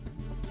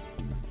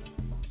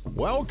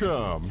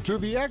Welcome to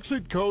the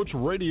Exit Coach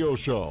Radio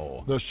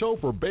Show, the show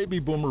for baby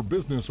boomer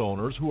business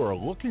owners who are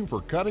looking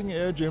for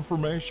cutting-edge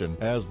information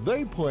as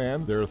they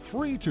plan their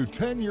 3 to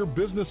 10-year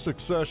business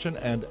succession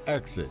and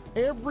exit.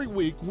 Every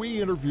week, we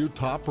interview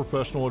top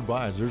professional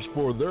advisors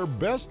for their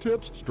best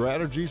tips,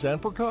 strategies, and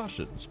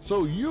precautions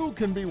so you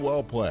can be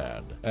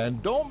well-planned.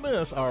 And don't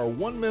miss our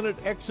 1-minute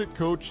Exit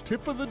Coach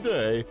tip of the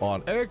day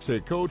on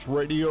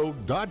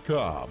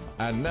ExitCoachRadio.com.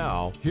 And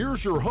now,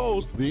 here's your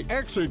host, the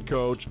Exit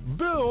Coach,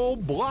 Bill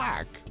Black.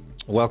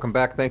 Welcome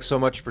back. Thanks so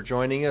much for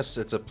joining us.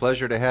 It's a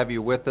pleasure to have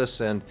you with us.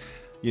 And,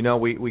 you know,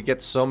 we get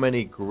so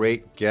many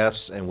great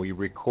guests, and we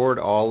record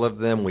all of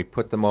them. We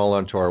put them all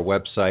onto our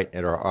website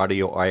at our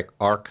audio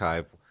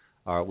archive.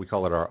 We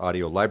call it our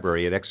audio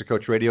library at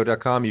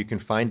ExitCoachRadio.com. You can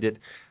find it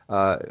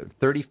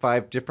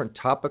 35 different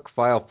topic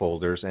file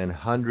folders and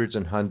hundreds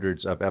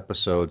of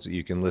episodes that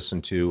you can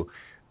listen to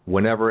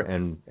whenever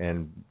and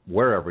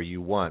wherever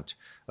you want.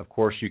 Of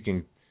course, you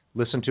can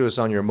listen to us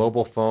on your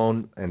mobile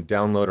phone and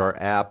download our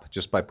app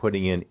just by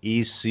putting in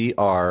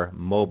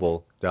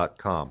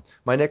ecrmobile.com.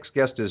 My next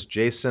guest is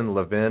Jason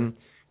Lavin.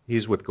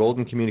 He's with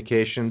Golden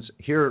Communications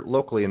here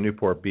locally in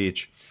Newport Beach.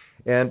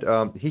 And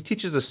he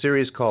teaches a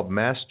series called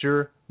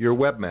Master Your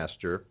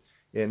Webmaster,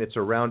 and it's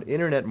around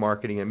internet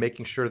marketing and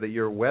making sure that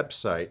your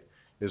website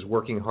is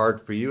working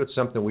hard for you. It's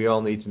something we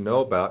all need to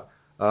know about.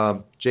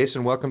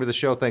 Jason, welcome to the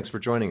show. Thanks for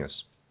joining us.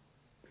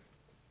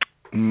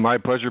 My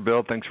pleasure,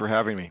 Bill. Thanks for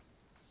having me.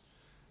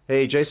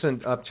 Hey,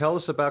 Jason, tell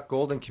us about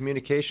Golden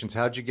Communications.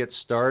 How'd you get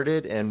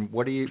started, and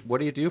what do you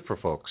do for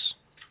folks?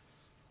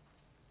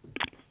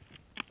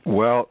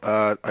 Well,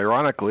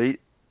 ironically,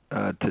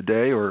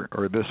 today or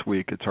this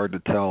week, it's hard to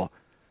tell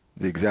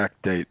the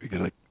exact date because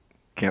I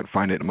can't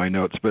find it in my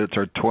notes, but it's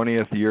our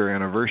 20th year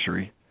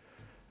anniversary.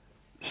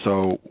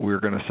 So we're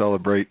going to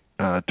celebrate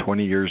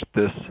 20 years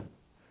this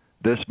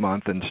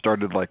month, and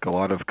started like a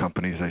lot of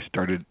companies. I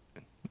started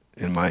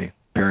in my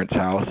parents'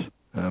 house,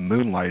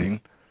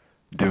 moonlighting,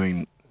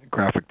 doing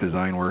graphic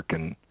design work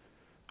and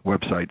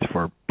websites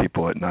for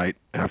people at night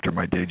after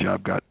my day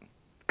job got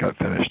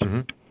finished.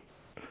 Mm-hmm.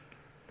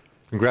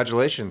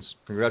 Congratulations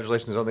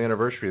on the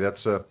anniversary.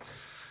 That's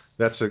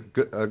a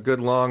good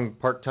long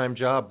part-time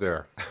job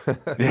there.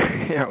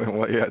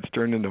 It's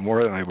turned into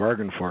more than I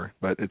bargained for,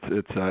 but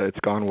it's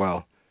gone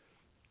well.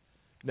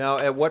 Now,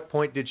 at what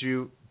point did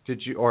you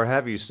or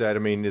have you said, I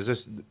mean, is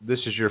this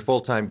is your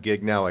full-time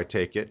gig now, I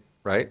take it,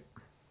 right?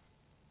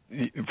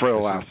 For the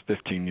last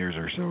 15 years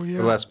or so,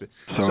 yeah.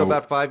 So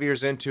about 5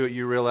 years into it,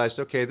 you realized,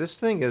 okay, this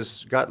thing has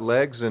got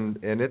legs, and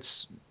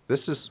this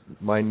is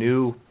my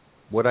new,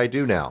 what I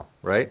do now,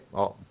 right?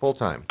 Full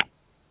time.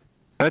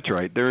 That's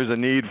right. There is a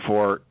need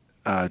for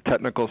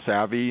technical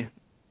savvy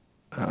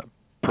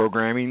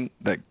programming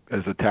that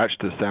is attached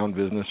to sound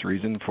business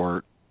reason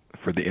for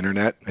the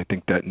internet. I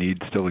think that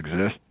need still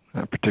exists,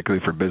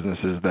 particularly for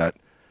businesses that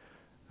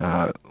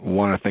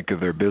want to think of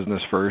their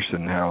business first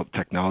and how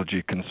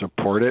technology can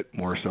support it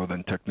more so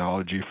than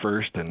technology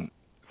first, and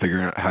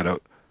figuring out how to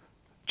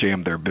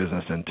jam their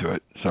business into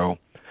it. So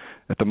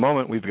at the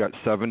moment, we've got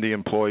 70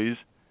 employees.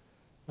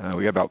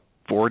 We have about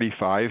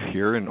 45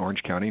 here in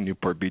Orange County,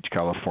 Newport Beach,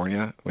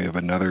 California. We have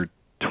another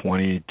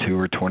 22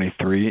 or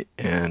 23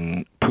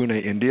 in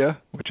Pune, India,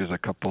 which is a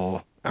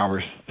couple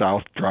hours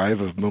south drive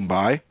of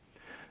Mumbai.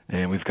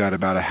 And we've got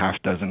about a half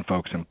dozen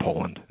folks in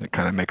Poland. That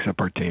kind of makes up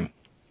our team.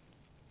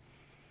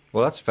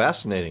 Well, that's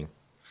fascinating.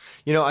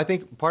 You know, I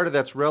think part of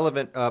that's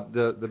relevant,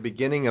 the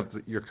beginning of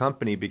your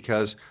company,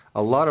 because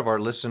a lot of our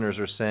listeners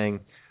are saying,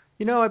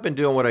 you know, I've been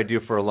doing what I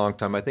do for a long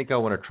time. I think I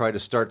want to try to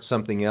start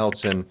something else,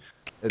 and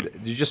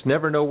you just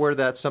never know where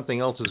that something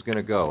else is going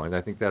to go. And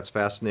I think that's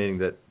fascinating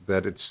that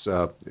it's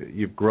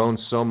you've grown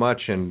so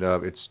much, and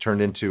it's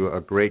turned into a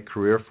great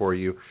career for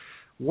you.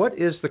 What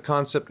is the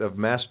concept of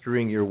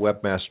mastering your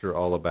webmaster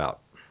all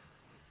about?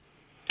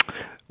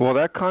 Well,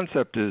 that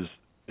concept is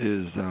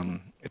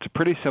it's a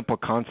pretty simple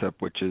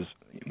concept, which is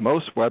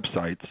most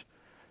websites,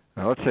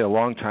 let's say a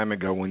long time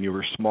ago when you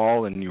were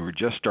small and you were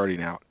just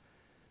starting out,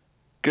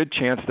 good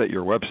chance that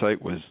your website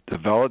was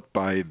developed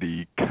by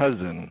the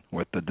cousin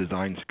with the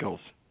design skills.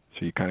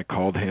 So you kind of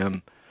called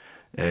him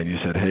and you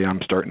said, hey,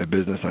 I'm starting a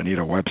business, I need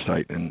a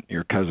website, and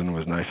your cousin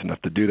was nice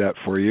enough to do that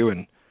for you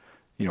and,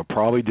 you know,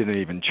 probably didn't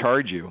even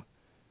charge you.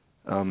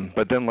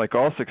 But then, like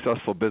all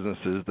successful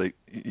businesses,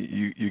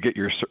 you get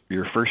your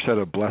first set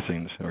of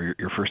blessings, or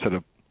your first set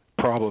of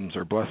problems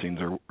or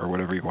blessings, or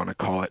whatever you want to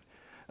call it.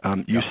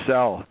 You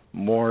sell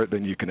more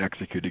than you can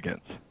execute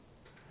against.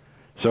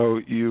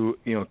 So you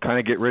kind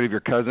of get rid of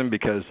your cousin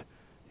because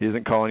he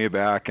isn't calling you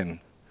back, and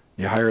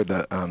you hire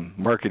the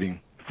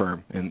marketing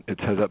firm, and it's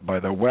headed up by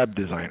the web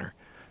designer.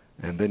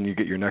 And then you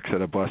get your next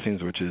set of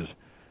blessings, which is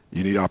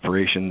you need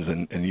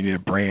operations and you need a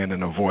brand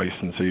and a voice.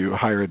 And so you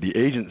hire the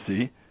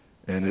agency,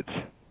 and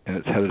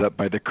it's headed up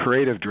by the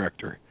creative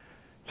director.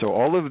 So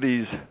all of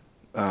these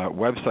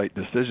website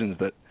decisions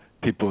that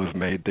people have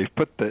made, they've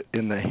put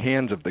in the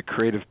hands of the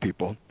creative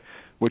people,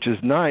 which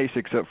is nice,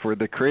 except for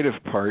the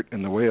creative part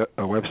and the way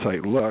a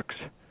website looks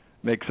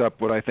makes up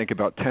what I think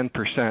about 10%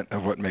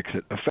 of what makes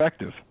it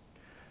effective.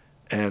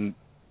 And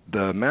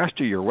the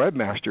Master Your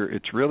Webmaster,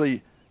 it's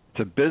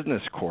a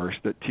business course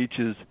that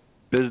teaches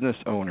business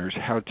owners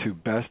how to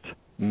best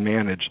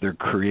manage their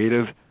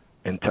creative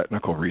and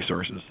technical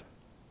resources.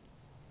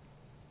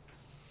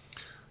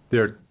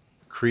 Their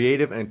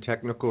creative and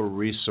technical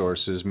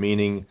resources,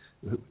 meaning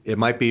it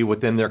might be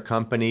within their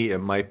company, it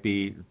might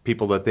be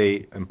people that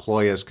they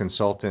employ as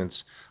consultants,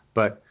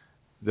 but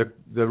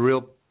the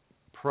real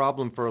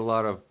problem for a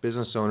lot of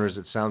business owners,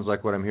 it sounds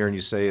like what I'm hearing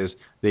you say, is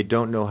they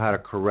don't know how to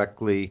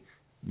correctly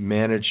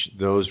manage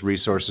those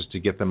resources to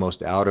get the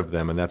most out of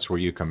them, and that's where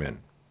you come in.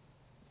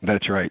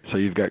 That's right. So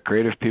you've got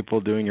creative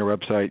people doing your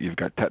website, you've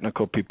got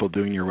technical people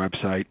doing your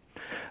website.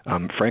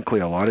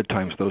 Frankly, a lot of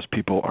times those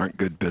people aren't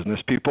good business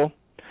people,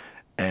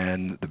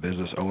 and the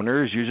business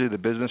owner is usually the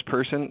business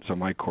person. So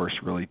my course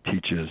really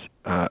teaches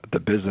the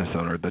business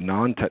owner, the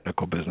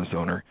non-technical business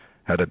owner,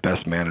 how to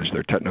best manage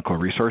their technical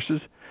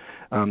resources.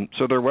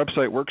 So their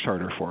website works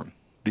harder for them,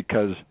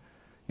 because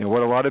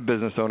what a lot of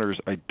business owners,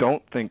 I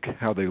don't think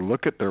how they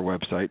look at their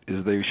website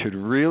is they should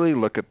really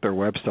look at their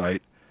website.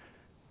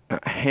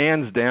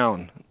 Hands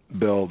down,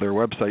 Bill, their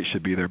website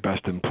should be their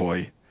best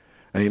employee.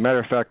 And as a matter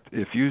of fact,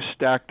 if you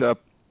stacked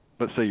up,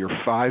 let's say, your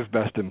 5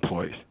 best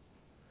employees,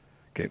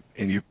 okay,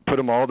 and you put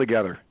them all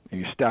together and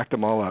you stack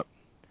them all up,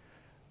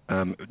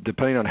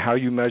 depending on how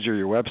you measure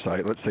your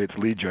website, let's say it's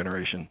lead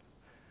generation,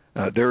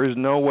 there is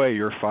no way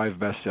your 5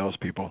 best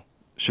salespeople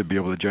should be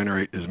able to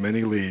generate as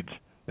many leads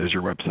as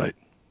your website.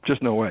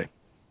 Just no way.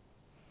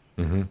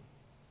 Mm-hmm.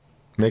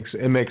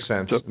 It makes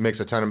sense. So, it makes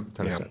a ton of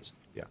sense.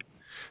 Yeah.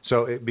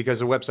 So because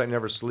the website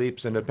never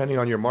sleeps, and depending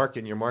on your market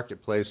and your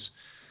marketplace,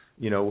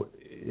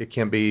 it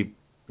can be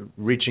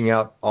reaching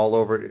out all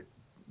over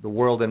the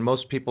world. And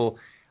most people,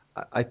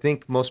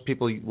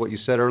 what you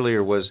said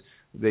earlier was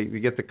they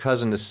get the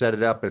cousin to set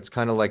it up. It's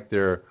kind of like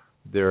their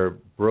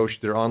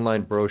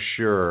online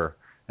brochure,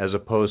 as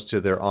opposed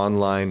to their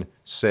online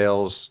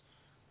sales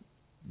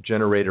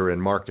generator and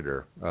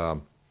marketer.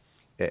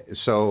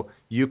 So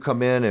you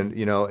come in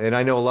and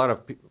I know a lot of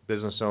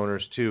business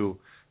owners too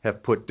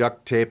have put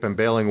duct tape and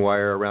baling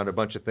wire around a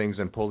bunch of things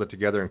and pulled it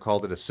together and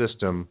called it a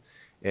system,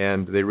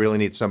 and they really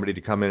need somebody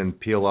to come in and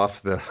peel off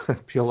the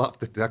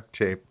duct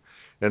tape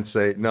and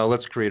say, no,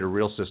 let's create a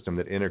real system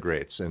that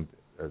integrates and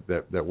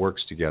that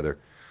works together.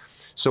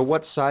 So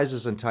what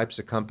sizes and types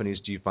of companies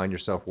do you find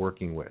yourself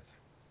working with?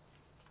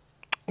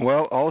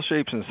 Well, all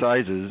shapes and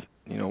sizes.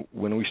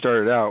 When we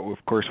started out,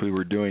 of course, we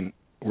were doing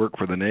work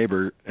for the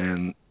neighbor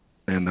and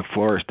the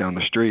florist down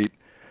the street.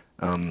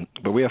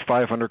 But we have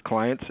 500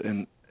 clients,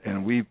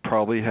 and we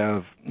probably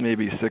have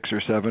maybe 6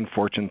 or 7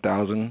 Fortune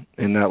 1000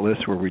 in that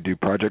list where we do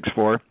projects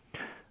for.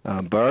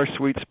 But our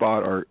sweet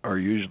spot are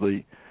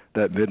usually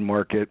that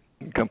mid-market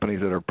companies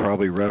that are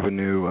probably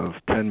revenue of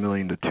 $10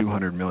 million to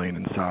 $200 million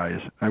in size.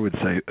 I would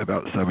say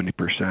about 70%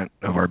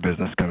 of our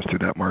business comes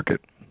through that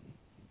market.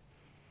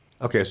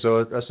 Okay, so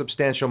a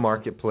substantial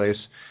marketplace.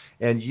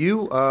 And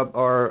you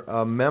are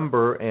a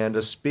member and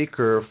a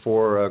speaker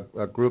for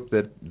a group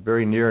that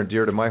very near and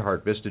dear to my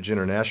heart, Vistage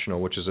International,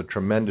 which is a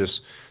tremendous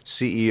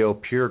CEO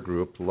peer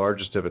group, the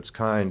largest of its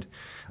kind.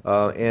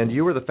 And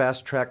you were the Fast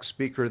Track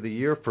Speaker of the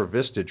Year for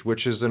Vistage,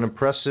 which is an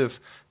impressive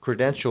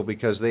credential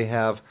because they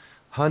have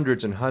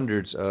hundreds and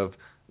hundreds of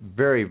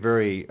very,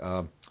 very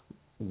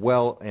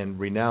well and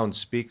renowned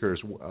speakers,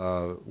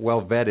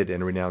 well vetted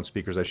and renowned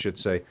speakers, I should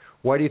say.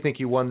 Why do you think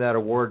you won that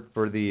award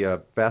for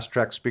the Fast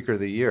Track Speaker of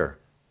the Year?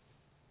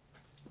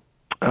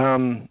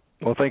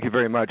 Well, thank you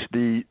very much.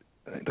 The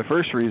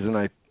first reason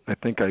I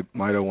think I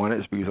might have won it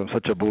is because I'm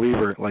such a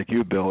believer, like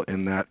you, Bill,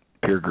 in that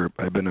peer group.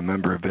 I've been a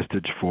member of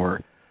Vistage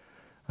for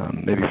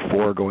maybe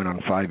 4 going on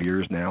 5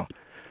 years now.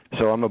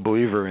 So I'm a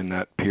believer in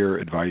that peer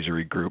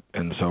advisory group,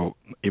 and so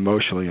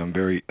emotionally I'm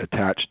very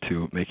attached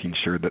to making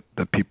sure that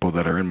the people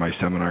that are in my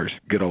seminars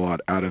get a lot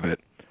out of it.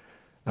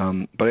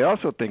 But I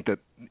also think that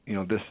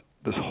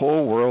this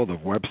whole world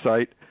of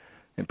website,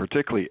 and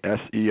particularly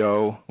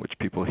SEO, which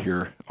people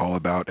hear all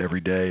about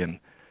every day, and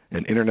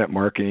internet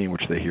marketing,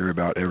 which they hear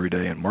about every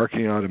day, and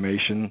marketing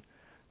automation,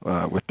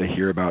 what they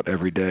hear about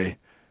every day.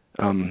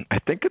 I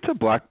think it's a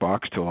black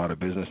box to a lot of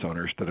business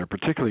owners that are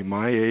particularly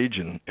my age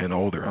and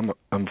older.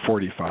 I'm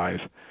 45.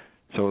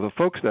 So the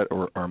folks that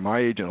are my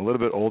age and a little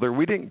bit older,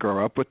 we didn't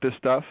grow up with this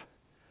stuff.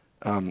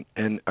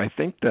 And I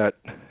think that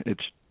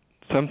it's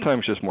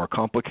sometimes just more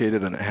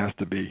complicated than it has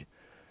to be.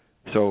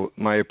 So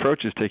my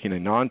approach is taking a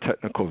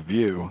non-technical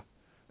view,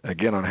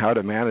 again, on how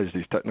to manage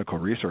these technical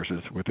resources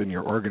within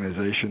your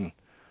organization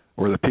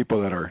or the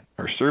people that are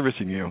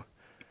servicing you.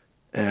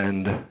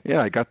 And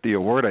I got the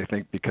award, I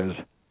think, because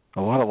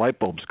a lot of light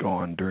bulbs go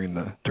on during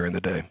the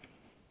day.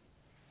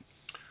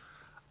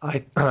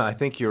 I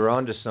think you're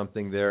onto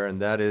something there, and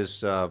that is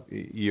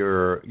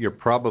you're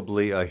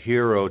probably a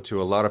hero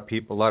to a lot of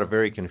people, a lot of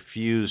very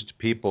confused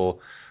people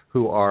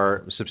who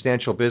are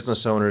substantial business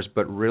owners,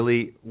 but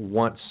really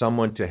want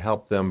someone to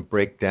help them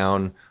break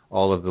down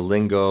all of the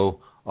lingo,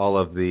 all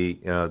of the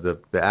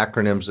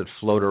acronyms that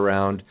float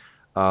around.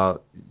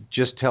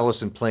 Just tell us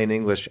in plain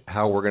English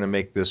how we're going to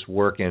make this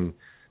work, and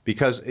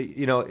because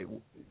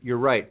you're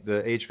right.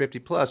 The age 50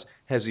 plus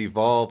has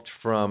evolved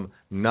from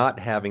not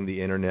having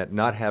the internet,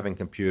 not having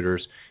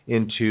computers,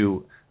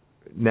 into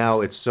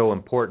now it's so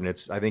important.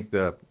 I think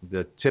the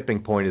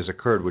tipping point has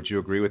occurred. Would you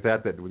agree with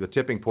that? That the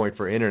tipping point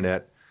for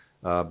internet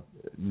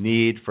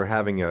need for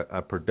having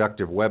a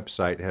productive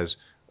website has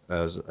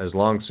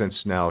long since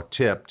now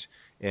tipped.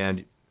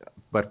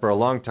 But for a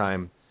long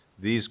time,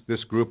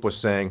 this group was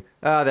saying,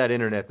 that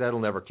internet, that'll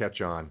never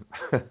catch on.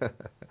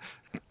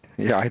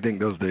 Yeah, I think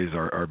those days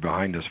are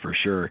behind us for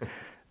sure.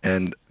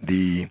 And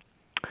the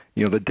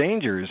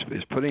danger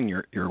is putting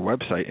your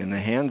website in the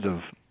hands of,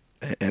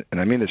 and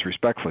I mean this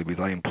respectfully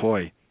because I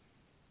employ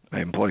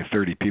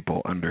 30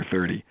 people under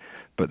 30,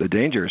 but the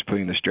danger is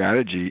putting the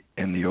strategy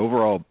and the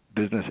overall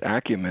business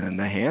acumen in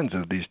the hands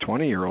of these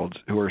 20-year-olds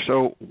who are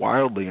so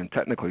wildly and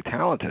technically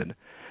talented,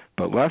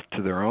 but left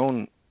to their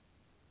own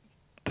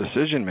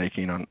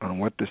decision-making on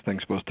what this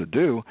thing's supposed to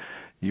do,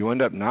 you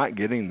end up not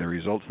getting the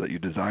results that you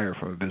desire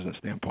from a business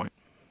standpoint.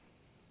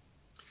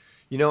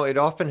 It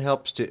often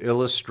helps to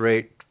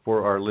illustrate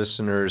for our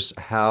listeners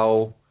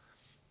how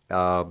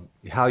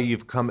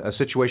you've come, a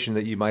situation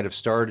that you might have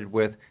started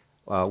with,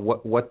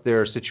 what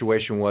their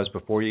situation was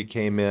before you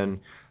came in,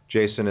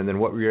 Jason, and then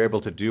what were you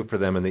able to do for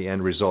them in the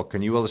end result.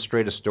 Can you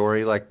illustrate a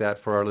story like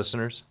that for our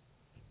listeners?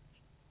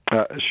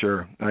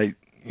 Sure.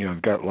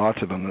 I've got lots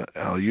of them.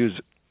 I'll use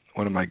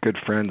one of my good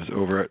friends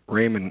over at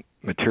Raymond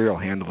Material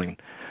Handling.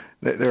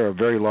 They're a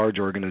very large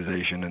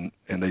organization,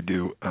 and they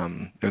do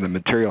they're in the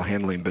material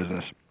handling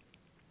business.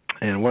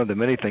 And one of the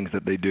many things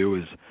that they do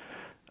is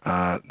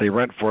they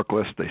rent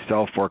forklifts, they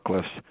sell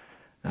forklifts,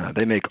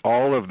 they make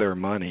all of their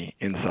money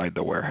inside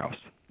the warehouse.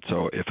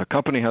 So if a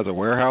company has a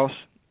warehouse,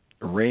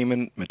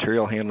 Raymond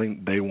Material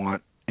Handling, they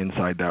want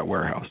inside that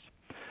warehouse.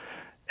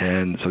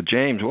 And so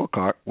James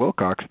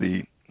Wilcox,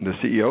 the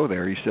CEO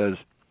there, he says,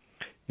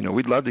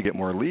 we'd love to get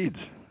more leads.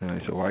 And I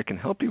said, well, I can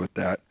help you with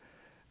that.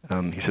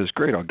 He says,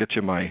 great, I'll get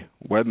you my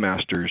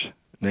webmaster's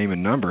name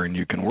and number, and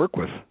you can work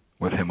with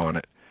him on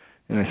it.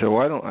 And I said,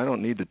 well, I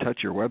don't need to touch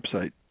your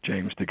website,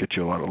 James, to get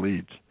you a lot of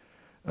leads.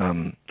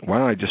 Why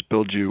don't I just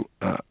build you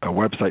a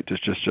website that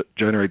just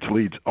generates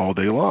leads all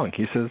day long?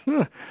 He says,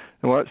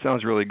 well, that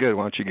sounds really good.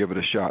 Why don't you give it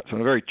a shot? So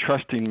I'm a very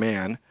trusting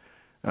man.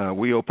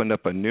 We opened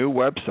up a new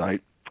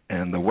website,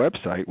 and the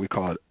website, we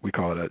call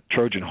it a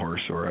Trojan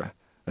horse or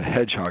a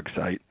hedgehog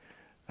site.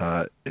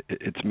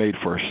 It's made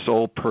for a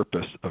sole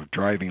purpose of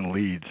driving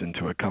leads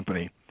into a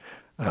company.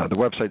 The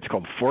website's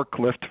called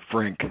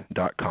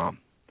forkliftfrank.com.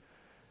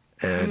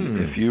 And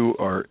if you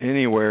are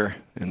anywhere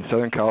in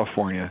Southern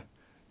California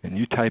and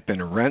you type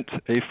in rent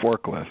a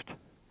forklift,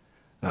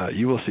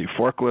 you will see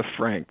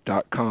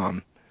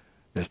forkliftfrank.com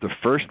is the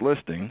first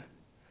listing.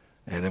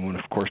 And then when,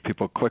 of course,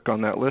 people click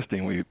on that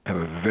listing, we have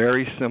a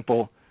very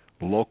simple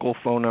local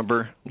phone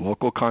number,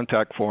 local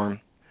contact form.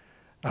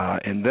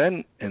 And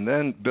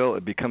then, Bill,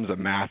 it becomes a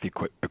math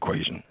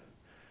equation.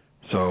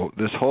 So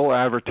this whole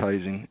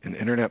advertising and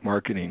internet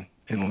marketing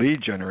and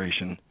lead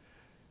generation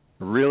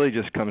really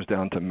just comes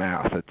down to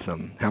math. It's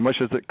how much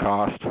does it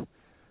cost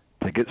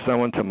to get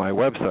someone to my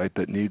website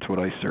that needs what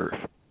I serve,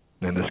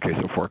 in this case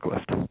a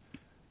forklift.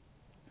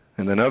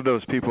 And then of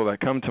those people that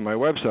come to my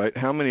website,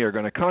 how many are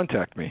going to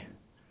contact me?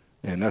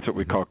 And that's what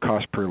we call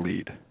cost per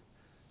lead.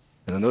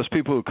 And then those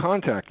people who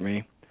contact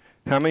me,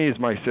 how many is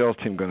my sales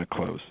team going to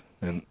close?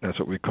 And that's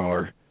what we call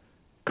our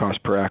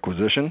cost per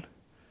acquisition.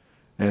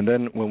 And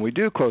then when we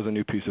do close a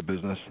new piece of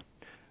business,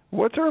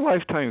 what's our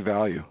lifetime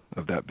value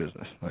of that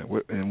business?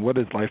 And what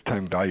does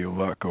lifetime value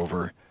look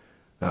over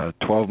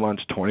 12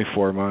 months,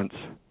 24 months,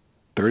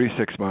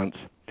 36 months?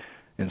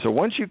 And so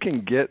once you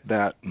can get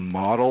that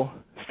model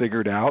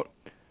figured out,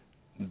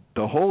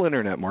 the whole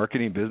internet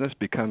marketing business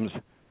becomes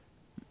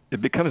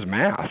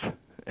math.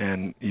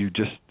 And you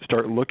just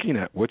start looking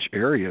at which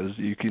areas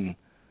you can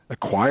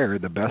acquire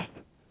the best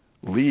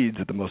leads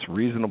at the most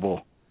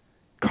reasonable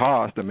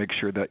cost and make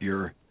sure that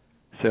your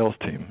sales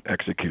team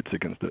executes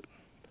against it.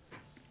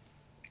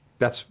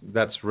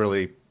 That's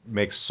really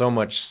makes so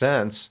much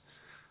sense.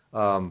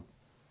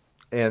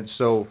 And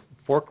so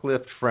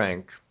Forklift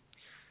Frank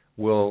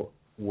will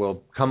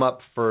come up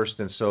first,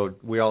 and so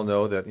we all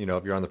know that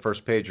if you're on the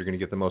first page, you're going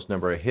to get the most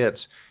number of hits,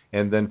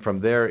 and then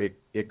from there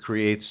it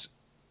creates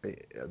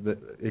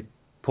it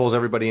pulls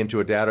everybody into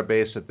a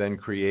database that then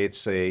creates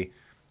a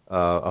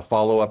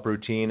follow-up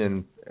routine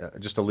and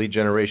just a lead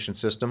generation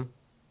system?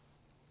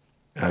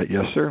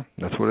 Yes, sir.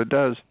 That's what it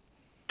does.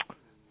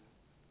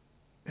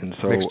 And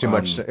so it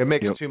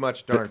makes too much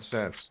darn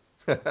sense.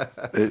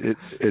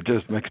 it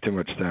just makes too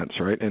much sense,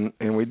 right?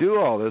 And we do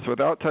all this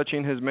without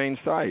touching his main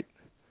site.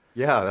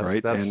 Yeah,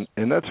 right.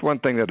 And that's one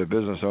thing that a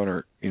business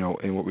owner,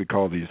 in what we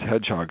call these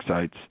hedgehog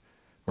sites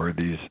or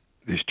these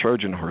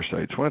Trojan horse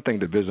sites, one thing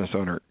the business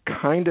owner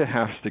kind of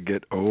has to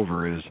get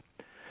over is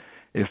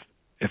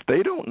if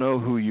they don't know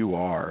who you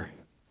are,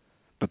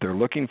 but they're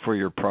looking for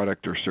your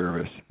product or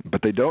service,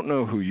 but they don't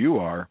know who you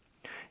are,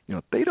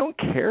 they don't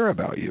care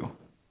about you.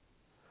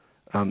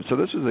 So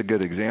this is a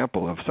good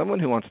example of someone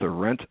who wants to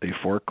rent a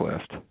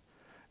forklift,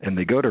 and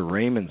they go to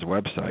Raymond's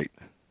website.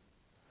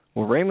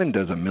 Well, Raymond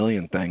does a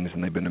million things,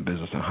 and they've been in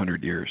business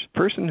 100 years. The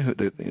person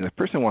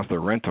who wants to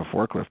rent a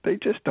forklift, they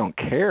just don't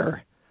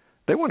care.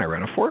 They want to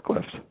rent a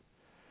forklift.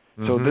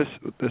 Mm-hmm. So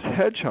this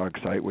hedgehog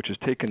site, which is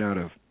taken out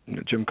of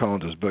Jim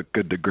Collins' book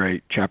Good to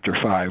Great, Chapter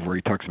 5, where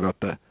he talks about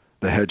the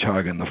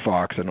hedgehog and the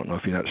fox. I don't know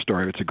if you know that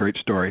story. It's a great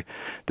story.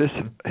 This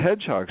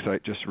hedgehog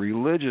site just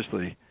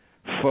religiously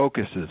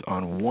focuses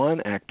on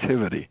one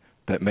activity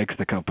that makes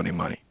the company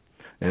money.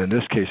 And in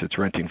this case, it's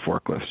renting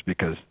forklifts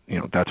because,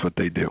 that's what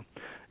they do.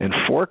 And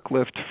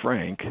Forklift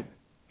Frank,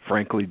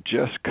 frankly,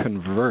 just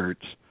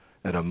converts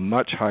at a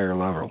much higher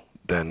level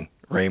than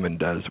Raymond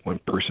does when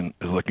a person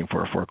is looking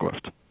for a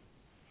forklift.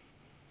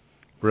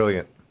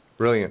 Brilliant.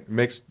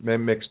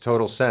 Makes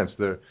total sense.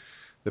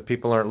 The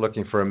people aren't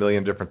looking for a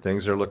million different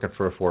things. They're looking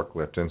for a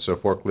forklift. And so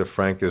Forklift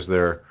Frank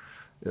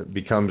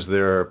becomes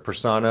their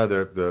persona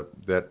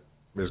that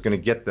is going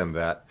to get them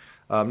that.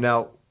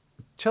 Now,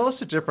 tell us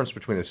the difference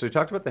between this. So you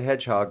talked about the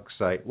hedgehog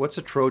site. What's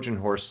a Trojan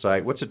horse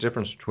site? What's the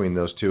difference between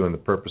those two and the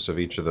purpose of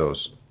each of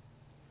those?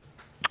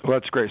 Well,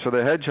 that's great. So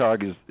the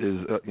hedgehog is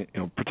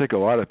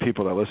particularly a lot of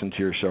people that listen to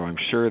your show, I'm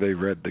sure they've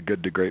read the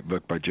Good to Great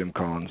book by Jim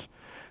Collins.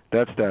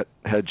 That's that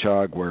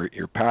hedgehog where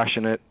you're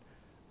passionate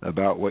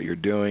about what you're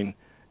doing.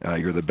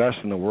 You're the best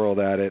in the world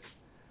at it,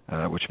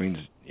 which means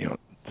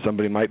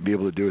somebody might be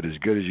able to do it as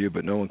good as you,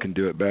 but no one can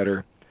do it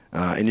better.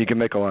 And you can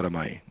make a lot of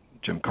money.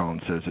 Jim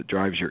Collins says it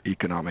drives your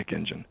economic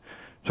engine.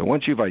 So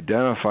once you've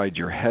identified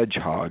your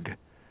hedgehog,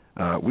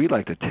 we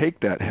like to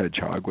take that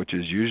hedgehog, which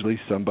is usually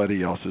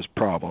somebody else's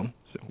problem.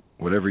 So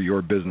whatever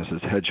your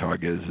business's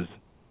hedgehog is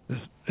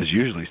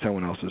usually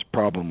someone else's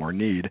problem or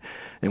need,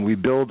 and we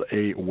build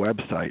a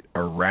website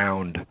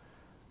around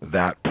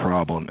that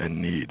problem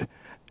and need.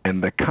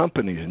 And the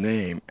company's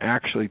name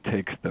actually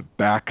takes the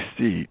back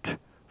seat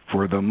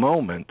for the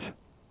moment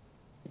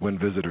when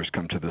visitors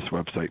come to this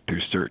website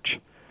through search.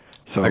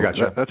 So I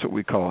gotcha. That's what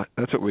we call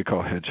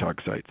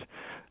hedgehog sites.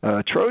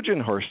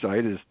 Trojan horse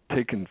site is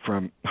taken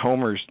from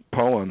Homer's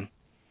poem.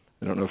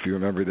 I don't know if you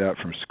remember that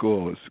from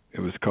school. It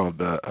was called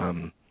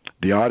the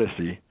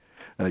Odyssey.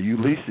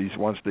 Ulysses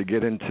wants to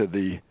get into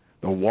the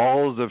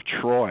walls of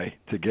Troy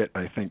to get,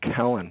 I think,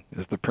 Helen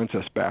as the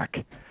princess back,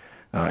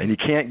 and he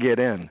can't get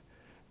in.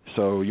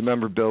 So you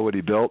remember, Bill, what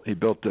he built? He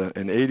built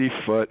an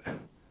 80-foot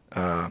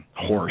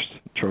horse,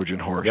 Trojan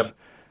horse. Yep.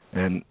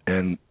 And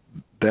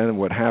then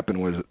what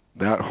happened was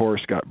that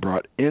horse got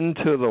brought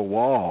into the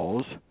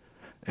walls,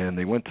 and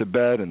they went to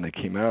bed, and they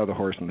came out of the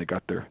horse, and they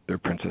got their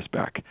princess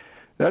back.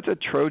 That's a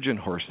Trojan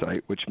horse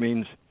site, which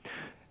means,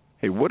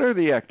 hey, what are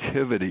the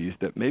activities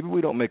that maybe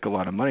we don't make a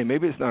lot of money?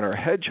 Maybe it's not our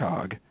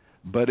hedgehog,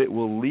 but it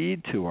will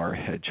lead to our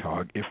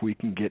hedgehog if we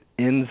can get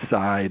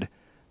inside,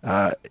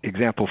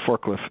 example,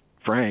 Forklift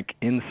Frank,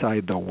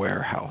 inside the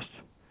warehouse.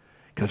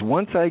 Because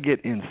once I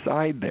get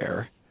inside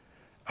there,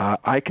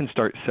 I can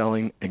start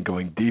selling and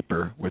going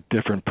deeper with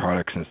different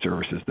products and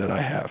services that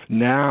I have.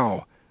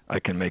 Now I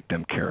can make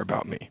them care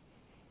about me.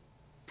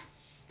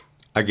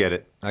 I get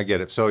it.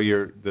 So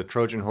the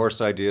Trojan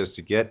horse idea is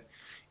to get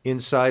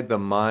inside the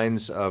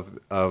minds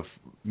of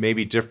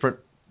maybe different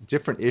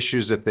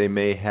issues that they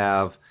may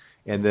have,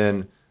 and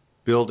then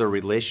build a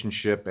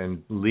relationship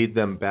and lead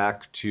them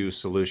back to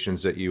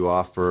solutions that you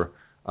offer,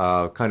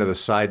 kind of the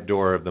side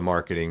door of the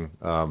marketing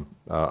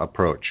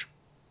approach.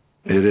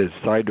 It is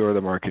side door of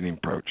the marketing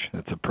approach.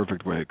 That's a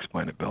perfect way to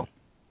explain it, Bill.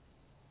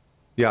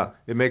 Yeah,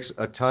 it makes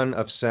a ton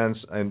of sense.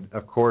 And,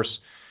 of course,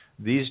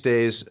 these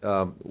days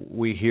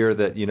we hear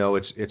that,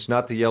 it's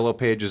not the yellow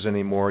pages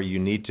anymore. You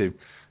need to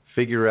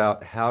figure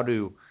out how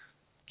to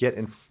get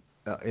in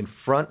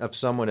front of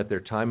someone at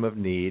their time of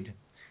need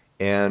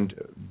and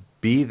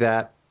be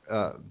that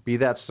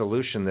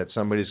solution that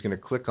somebody's going to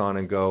click on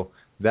and go,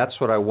 that's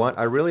what I want.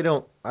 I really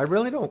don't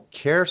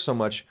care so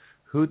much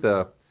who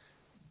the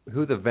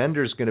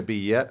vendor's going to be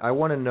yet. I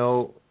want to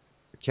know,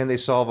 can they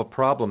solve a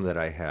problem that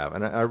I have?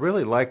 And I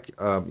really like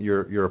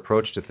your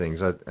approach to things.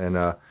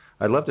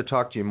 I'd love to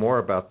talk to you more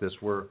about this.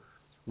 We're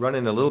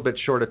running a little bit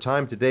short of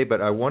time today,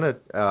 but I want to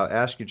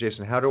ask you,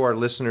 Jason, how do our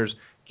listeners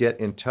get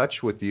in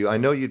touch with you? I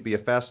know you'd be a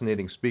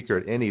fascinating speaker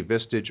at any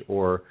Vistage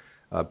or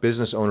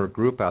business owner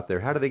group out there.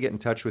 How do they get in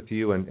touch with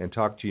you and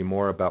talk to you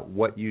more about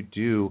what you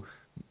do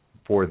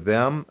for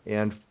them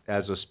and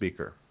as a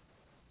speaker?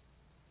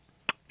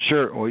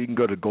 Sure. Well, you can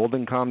go to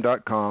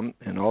goldencom.com,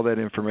 and all that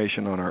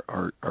information on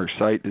our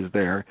site is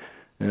there.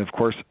 And, of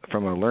course,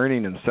 from a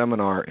learning and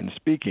seminar and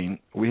speaking,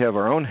 we have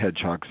our own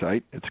hedgehog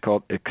site. It's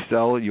called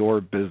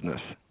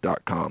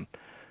excelyourbusiness.com.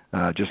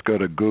 Just go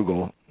to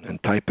Google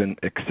and type in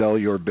Excel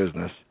Your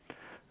Business.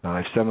 I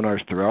have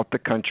seminars throughout the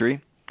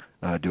country.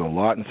 I do a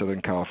lot in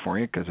Southern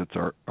California because it's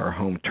our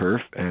home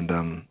turf. And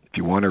if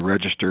you want to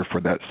register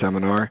for that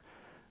seminar,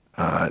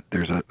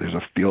 there's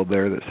a field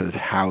there that says,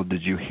 how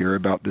did you hear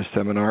about this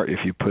seminar? If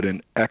you put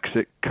in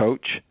Exit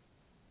Coach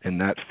in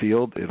that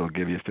field, it'll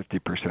give you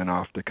 50%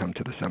 off to come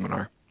to the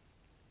seminar.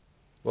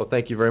 Well,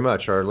 thank you very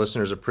much. Our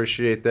listeners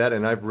appreciate that,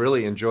 and I've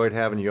really enjoyed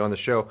having you on the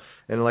show.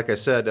 And like I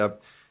said,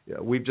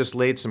 we've just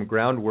laid some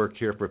groundwork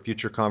here for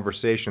future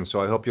conversation.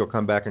 So I hope you'll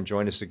come back and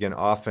join us again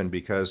often,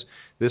 because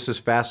this is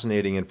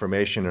fascinating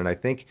information, and I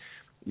think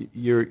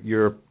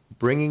you're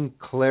bringing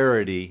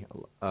clarity,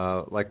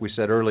 like we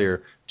said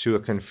earlier, to a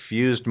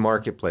confused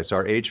marketplace.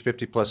 Our age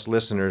 50-plus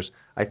listeners,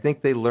 I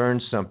think they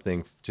learned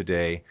something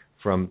today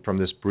from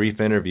this brief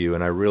interview,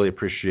 and I really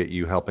appreciate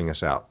you helping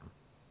us out.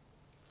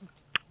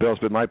 Bill, it's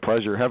been my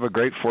pleasure. Have a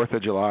great 4th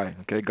of July.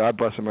 Okay, God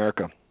bless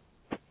America.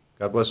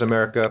 God bless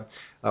America.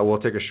 We'll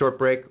take a short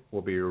break.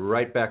 We'll be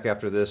right back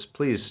after this.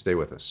 Please stay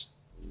with us.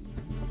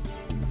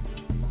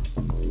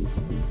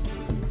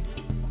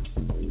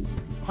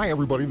 Hi,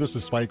 everybody. This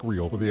is Spike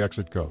Reel for the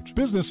Exit Coach.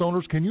 Business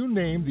owners, can you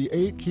name the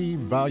 8 key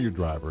value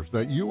drivers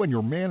that you and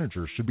your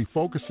managers should be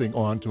focusing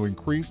on to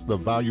increase the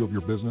value of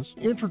your business?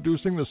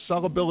 Introducing the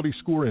Sellability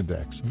Score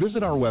Index.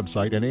 Visit our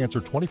website and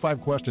answer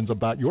 25 questions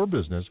about your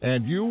business,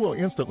 and you will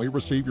instantly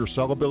receive your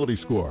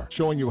sellability score,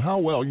 showing you how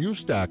well you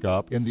stack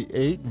up in the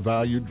 8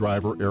 value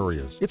driver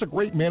areas. It's a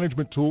great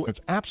management tool. It's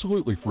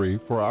absolutely free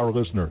for our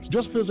listeners.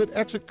 Just visit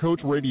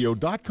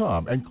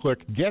exitcoachradio.com and click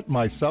Get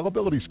My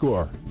Sellability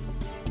Score.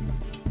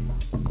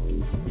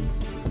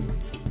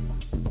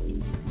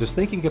 Does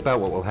thinking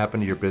about what will happen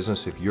to your business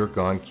if you're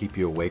gone keep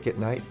you awake at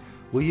night?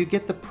 Will you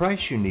get the price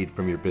you need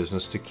from your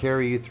business to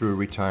carry you through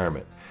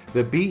retirement?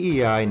 The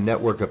BEI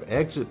network of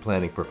exit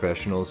planning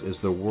professionals is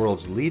the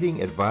world's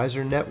leading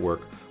advisor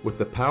network with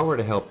the power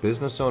to help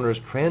business owners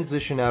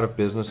transition out of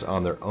business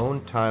on their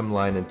own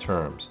timeline and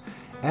terms.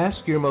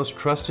 Ask your most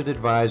trusted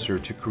advisor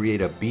to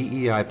create a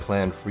BEI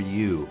plan for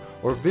you,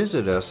 or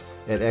visit us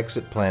at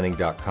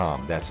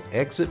exitplanning.com. That's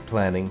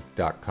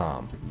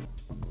exitplanning.com.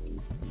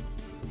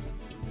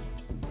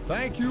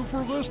 Thank you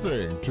for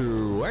listening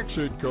to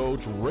Exit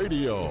Coach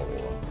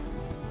Radio.